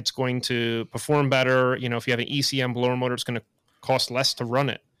 It's going to perform better. If you have an ECM blower motor, it's going to cost less to run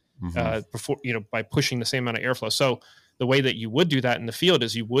it before, by pushing the same amount of airflow. So the way that you would do that in the field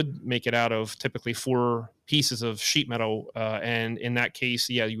is you would make it out of typically 4 pieces of sheet metal. And in that case,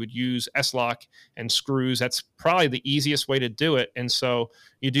 you would use S-lock and screws. That's probably the easiest way to do it. And so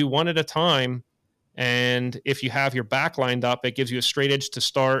you do one at a time. And if you have your back lined up, it gives you a straight edge to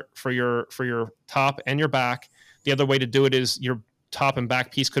start for your top and your back. The other way to do it is your top and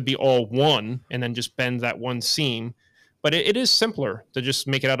back piece could be all one, and then just bend that one seam. But it is simpler to just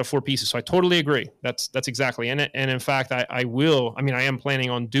make it out of 4 pieces. So I totally agree. That's exactly. And in fact, I am planning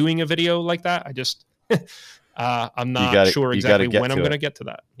on doing a video like that. I just, I'm not sure exactly when I'm going to get to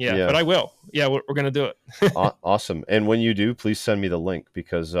that. Yeah, but I will. Yeah, we're going to do it. Awesome. And when you do, please send me the link,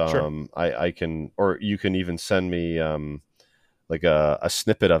 because Sure. I can, or you can even send me like a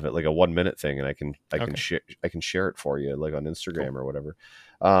snippet of it, like a 1-minute thing, and I can share it for you, like on Instagram or whatever.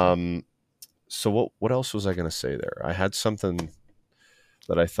 So what else was I going to say there? I had something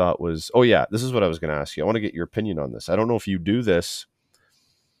that I thought was, oh yeah, this is what I was going to ask you. I want to get your opinion on this. I don't know if you do this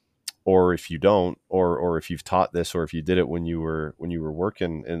or if you don't, or if you've taught this, or if you did it when you were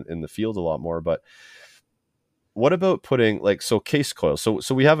working in the field a lot more, but what about putting like, so case coil. So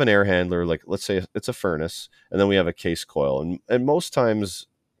we have an air handler, like let's say it's a furnace, and then we have a case coil. And most times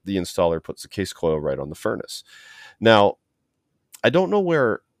the installer puts the case coil right on the furnace. Now, I don't know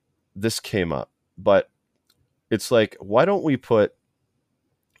where this came up, but it's like, why don't we put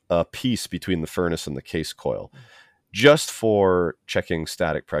a piece between the furnace and the case coil just for checking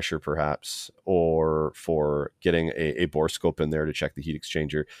static pressure perhaps, or for getting a borescope in there to check the heat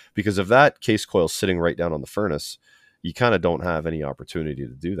exchanger? Because if that case coil is sitting right down on the furnace, you kind of don't have any opportunity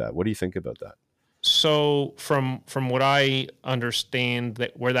to do that. What do you think about that? So from what I understand,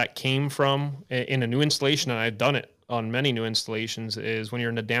 that where that came from in a new installation, and I've done it on many new installations, is when you're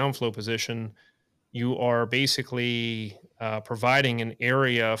in a downflow position, you are basically providing an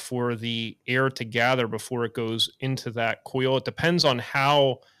area for the air to gather before it goes into that coil. It depends on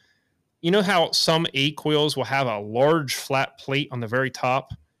how, you know how some A coils will have a large flat plate on the very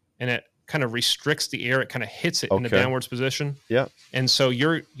top, and it kind of restricts the air. It kind of hits it in the downwards position. Yeah. And so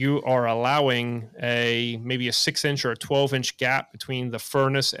you are allowing maybe a 6-inch or a 12-inch gap between the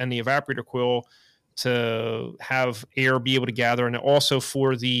furnace and the evaporator coil to have air be able to gather. And also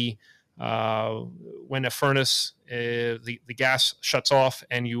for the when a furnace, the gas shuts off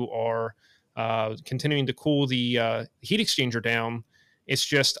and you are continuing to cool the heat exchanger down, it's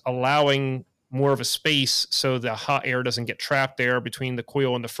just allowing more of a space so the hot air doesn't get trapped there between the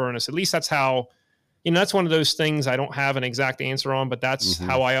coil and the furnace. At least that's how, that's one of those things I don't have an exact answer on, but that's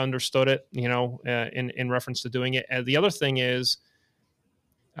how I understood it, in reference to doing it. And the other thing is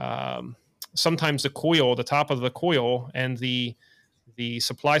sometimes the coil, the top of the coil and the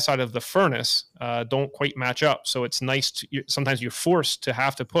supply side of the furnace don't quite match up. So it's nice sometimes you're forced to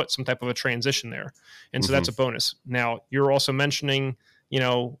have to put some type of a transition there. And so that's a bonus. Now you're also mentioning,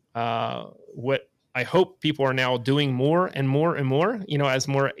 what I hope people are now doing more and more and more, as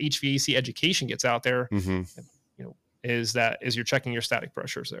more HVAC education gets out there, is you're checking your static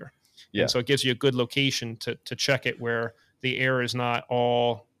pressures there. Yeah. And so it gives you a good location to check it where the air is not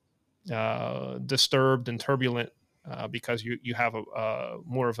all disturbed and turbulent, because you have a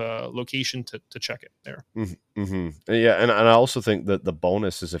more of a location to check it there. Yeah. And I also think that the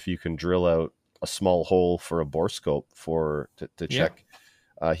bonus is if you can drill out a small hole for a borescope to check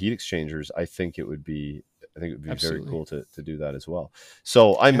heat exchangers, I think it would be very cool to do that as well.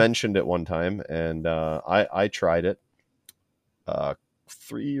 So I mentioned it one time, and I tried it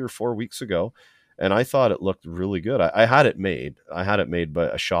 3 or 4 weeks ago, and I thought it looked really good. I had it made by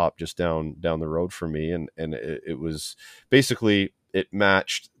a shop just down the road from me, and it was basically, it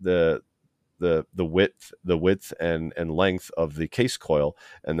matched the width and length of the case coil,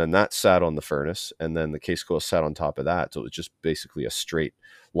 and then that sat on the furnace, and then the case coil sat on top of that. So it was just basically a straight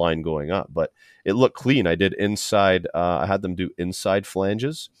line going up, but it looked clean. I did inside, I had them do inside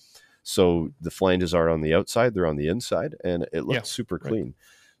flanges. So the flanges are on the outside, they're on the inside, and it looked super clean.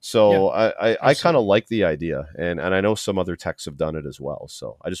 So I kind of like the idea, and I know some other techs have done it as well.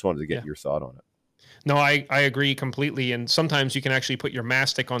 So I just wanted to get your thought on it. No, I agree completely. And sometimes you can actually put your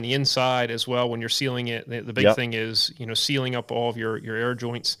mastic on the inside as well when you're sealing it. The big thing is, sealing up all of your air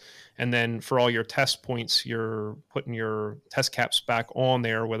joints. And then for all your test points, you're putting your test caps back on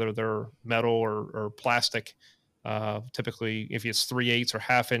there, whether they're metal or plastic. Typically, if it's 3/8 or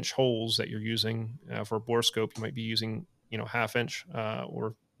 1/2 inch holes that you're using for a borescope, you might be using, 1/2 inch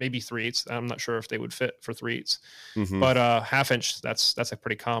or maybe 3/8. I'm not sure if they would fit for 3/8, but 1/2 inch, that's a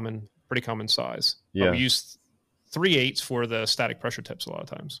pretty common size. Yeah. But we use 3/8 for the static pressure tips a lot of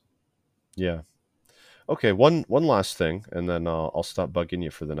times. Yeah. Okay. One last thing, and then I'll stop bugging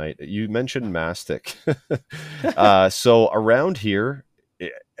you for the night. You mentioned mastic. So around here,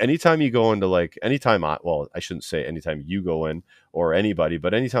 anytime you go into I shouldn't say anytime you go in or anybody,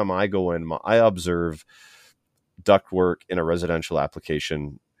 but anytime I go in, I observe ductwork in a residential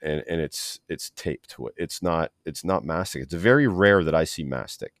application, and it's taped to it. It's not mastic. It's very rare that I see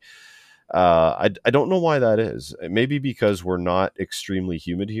mastic. I don't know why that is. Maybe because we're not extremely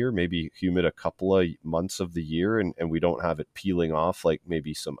humid here, maybe humid a couple of months of the year, and we don't have it peeling off like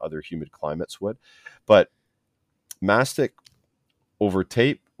maybe some other humid climates would. But mastic over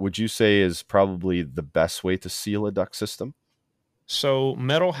tape, would you say, is probably the best way to seal a duct system? So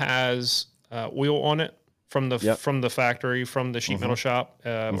metal has oil on it from the factory, from the sheet metal shop,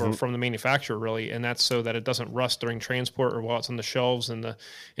 or from the manufacturer, really, and that's so that it doesn't rust during transport or while it's on the shelves in the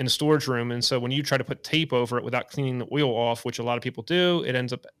storage room. And so when you try to put tape over it without cleaning the oil off, which a lot of people do, it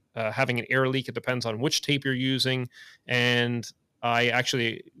ends up having an air leak. It depends on which tape you're using. And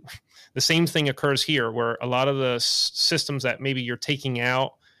the same thing occurs here, where a lot of the systems that maybe you're taking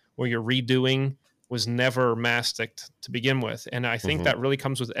out or you're redoing was never masticed to begin with. And I think that really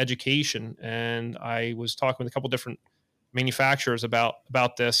comes with education. And I was talking with a couple different manufacturers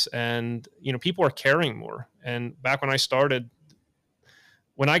about this, and people are caring more. And back when I started,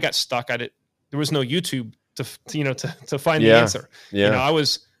 when I got stuck at it, there was no YouTube to find the answer.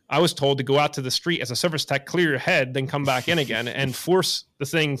 I was told to go out to the street as a service tech, clear your head, then come back in again and force the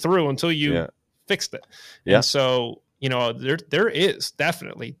thing through until you fixed it. And so there is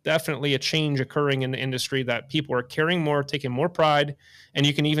definitely a change occurring in the industry, that people are caring more, taking more pride. And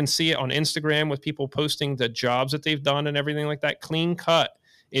you can even see it on Instagram with people posting the jobs that they've done and everything like that. Clean cut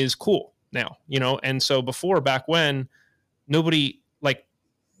is cool now, and so before, back when, nobody, like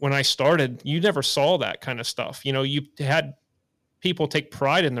when I started, you never saw that kind of stuff. You had people take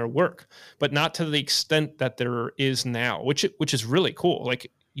pride in their work, but not to the extent that there is now, which is really cool.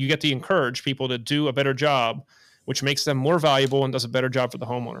 Like, you get to encourage people to do a better job, which makes them more valuable and does a better job for the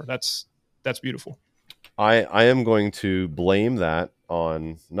homeowner. That's beautiful. I am going to blame that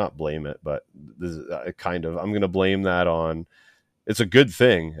on, not blame it, but this is I'm going to blame that on, it's a good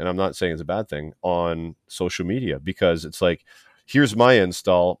thing, and I'm not saying it's a bad thing, on social media, because it's like, here's my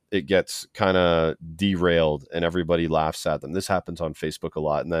install, it gets kind of derailed and everybody laughs at them. This happens on Facebook a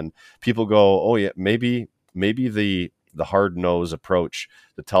lot. And then people go, oh yeah, maybe the hard nose approach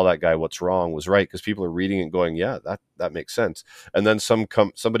to tell that guy what's wrong was right, because people are reading it and going, yeah, that makes sense. And then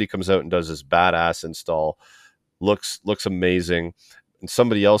somebody comes out and does this badass install, looks amazing, and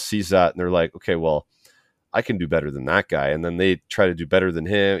somebody else sees that and they're like, okay, well, I can do better than that guy, and then they try to do better than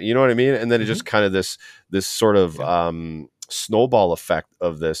him. You know what I mean? And then it's just kind of this sort of snowball effect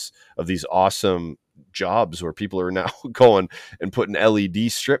of these awesome jobs where people are now going and putting LED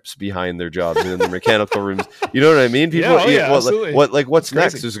strips behind their jobs and in the mechanical rooms. You know what I mean? People, what's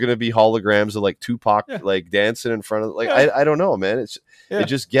next? There's going to be holograms of like Tupac like dancing in front of I don't know, man. It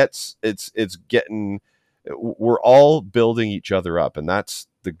just gets it's getting. We're all building each other up, and that's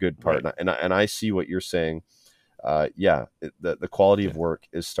the good part. Right. And I see what you're saying. The quality of work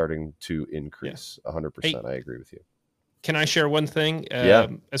is starting to increase 100%. I agree with you. Can I share one thing?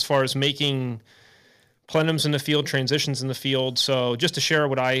 As far as making plenums in the field, transitions in the field. So just to share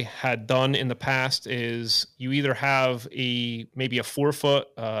what I had done in the past is you either have maybe a 4-foot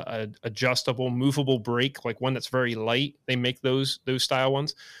adjustable, movable brake, like one that's very light. They make those style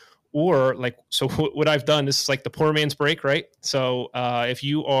ones. Or so what I've done, this is like the poor man's brake, right? So if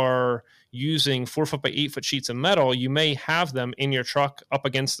you are using 4-foot by 8-foot sheets of metal, you may have them in your truck up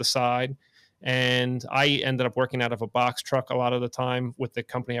against the side. And I ended up working out of a box truck a lot of the time with the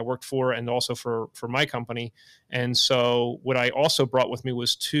company I worked for, and also for my company. And so what I also brought with me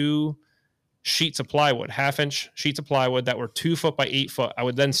was 2 sheets of plywood, 1/2-inch sheets of plywood that were 2 foot by 8 foot. I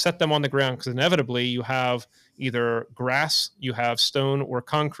would then set them on the ground, because inevitably you have either grass, you have stone, or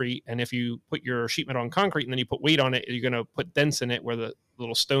concrete. And if you put your sheet metal on concrete and then you put weight on it, you're going to put dents in it where the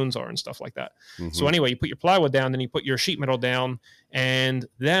little stones are and stuff like that. So anyway, you put your plywood down, then you put your sheet metal down. And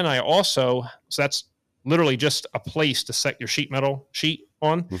then so that's literally just a place to set your sheet metal sheet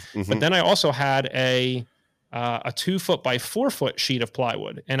on. But then I also had a 2 foot by 4 foot sheet of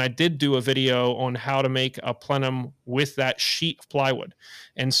plywood. And I did do a video on how to make a plenum with that sheet of plywood.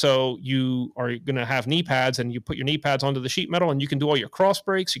 And so you are going to have knee pads, and you put your knee pads onto the sheet metal, and you can do all your cross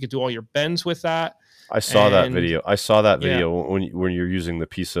breaks. You can do all your bends with that. I saw that video when you're using the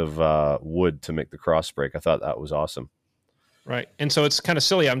piece of wood to make the cross break. I thought that was awesome. Right. And so it's kind of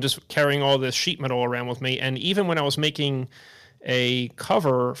silly. I'm just carrying all this sheet metal around with me. And even when I was making a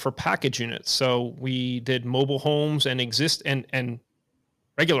cover for package units, so we did mobile homes and and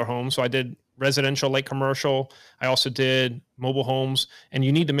regular homes. So I did residential, light commercial. I also did mobile homes, and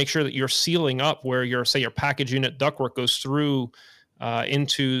you need to make sure that you're sealing up where your package unit ductwork goes through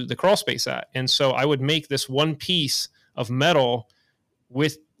into the crawl space at. And so I would make this one piece of metal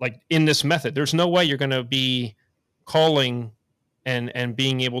with in this method. There's no way you're going to be calling and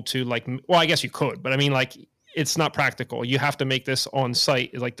being able to I guess you could, but I mean, it's not practical. You have to make this on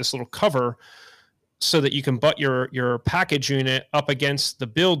site, like this little cover, so that you can butt your package unit up against the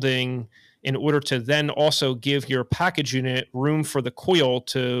building in order to then also give your package unit room for the coil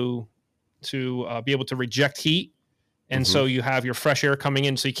to be able to reject heat. And so you have your fresh air coming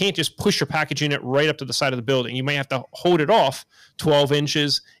in. So you can't just push your package unit right up to the side of the building. You may have to hold it off 12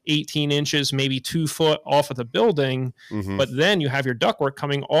 inches, 18 inches, maybe 2 foot off of the building. But then you have your ductwork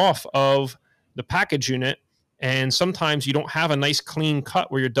coming off of the package unit. And sometimes you don't have a nice clean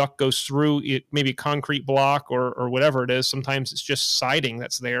cut where your duct goes through it, maybe a concrete block or whatever it is. Sometimes it's just siding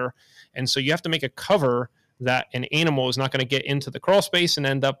that's there. And so you have to make a cover that an animal is not going to get into the crawl space and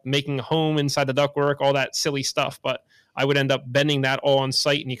end up making a home inside the ductwork, all that silly stuff. But I would end up bending that all on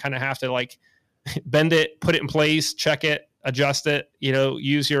site, and you kind of have to like bend it, put it in place, check it, adjust it,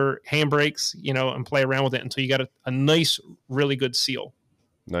 use your handbrakes, and play around with it until you got a nice, really good seal.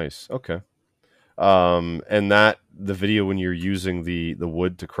 Nice. Okay. And that the video when you're using the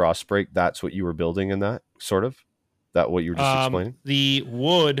wood to cross break, that's what you were building in that sort of? That what you were just explaining? The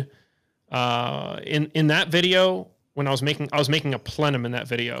wood in that video, when I was making a plenum in that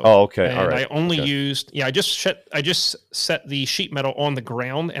video. Oh, okay. And all right. I only used, I just set the sheet metal on the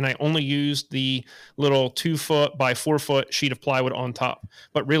ground, and I only used the little 2 foot by 4 foot sheet of plywood on top.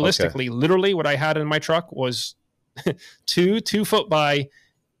 But realistically, literally what I had in my truck was 2 foot by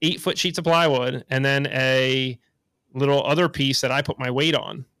 8 foot sheets of plywood, and then a little other piece that I put my weight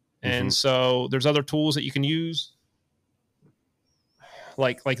on. And so there's other tools that you can use,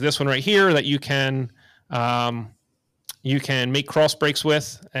 like this one right here, that you can make cross breaks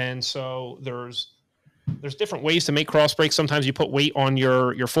with. And so there's different ways to make cross breaks. Sometimes you put weight on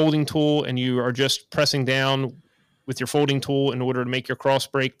your folding tool, and you are just pressing down with your folding tool in order to make your cross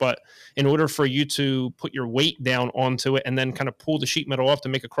break. But in order for you to put your weight down onto it and then kind of pull the sheet metal off to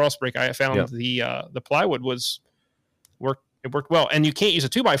make a cross break, I found the plywood worked well. And you can't use a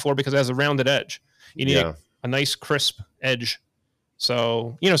 2x4 because it has a rounded edge. You need a nice crisp edge.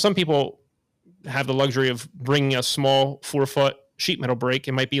 So, some people have the luxury of bringing a small 4 foot sheet metal brake.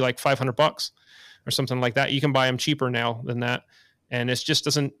 It might be like $500 or something like that. You can buy them cheaper now than that. And it just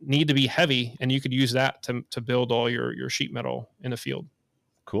doesn't need to be heavy. And you could use that to build all your sheet metal in the field.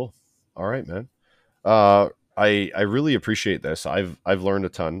 Cool. All right, man. I really appreciate this. I've learned a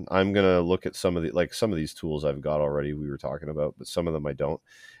ton. I'm going to look at some of these tools I've got already we were talking about, but some of them I don't.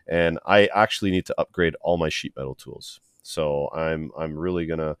 And I actually need to upgrade all my sheet metal tools. So I'm really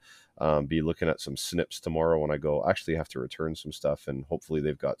going to be looking at some snips tomorrow when I go. Actually have to return some stuff, and hopefully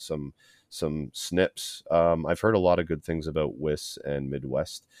they've got some snips. I've heard a lot of good things about WIS and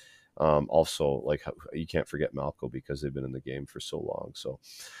Midwest. Also, like, you can't forget Malco because they've been in the game for so long. So,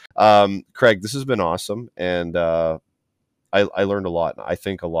 Craig, this has been awesome. And I learned a lot. I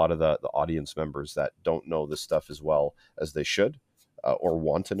think a lot of the audience members that don't know this stuff as well as they should or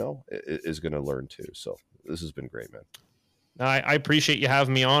want to know is going to learn too. So this has been great, man. I appreciate you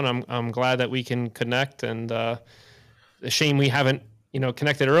having me on. I'm glad that we can connect, and a shame we haven't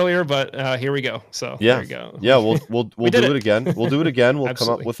connected earlier, but here we go. So there we go. Yeah, we'll do it again. We'll do it again. We'll come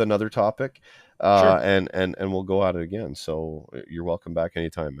up with another topic, Sure. and we'll go at it again. So you're welcome back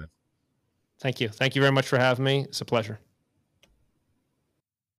anytime, man. Thank you. Thank you very much for having me. It's a pleasure.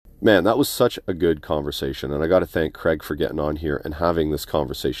 Man, that was such a good conversation, and I got to thank Craig for getting on here and having this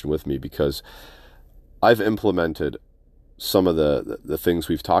conversation with me, because I've implemented some of the things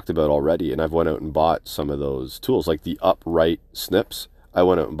we've talked about already, and I've went out and bought some of those tools, like the upright snips. I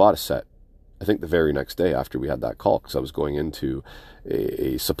went out and bought a set, I think the very next day after we had that call, because I was going into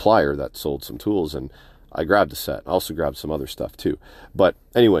a supplier that sold some tools, and I grabbed a set. I also grabbed some other stuff too. But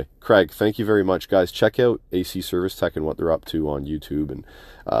anyway, Craig, thank you very much, guys. Check out AC Service Tech and what they're up to on YouTube, and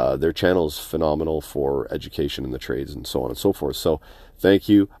their channel is phenomenal for education in the trades and so on and so forth. So thank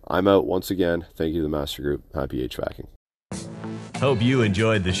you. I'm out once again. Thank you to the Master Group. Happy HVACing. Hope you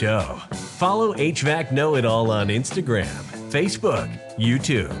enjoyed the show. Follow HVAC Know-It-All on Instagram, Facebook,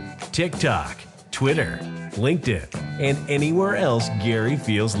 YouTube, TikTok, Twitter, LinkedIn, and anywhere else Gary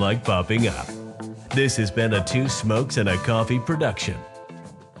feels like popping up. This has been a Two Smokes and a Coffee production.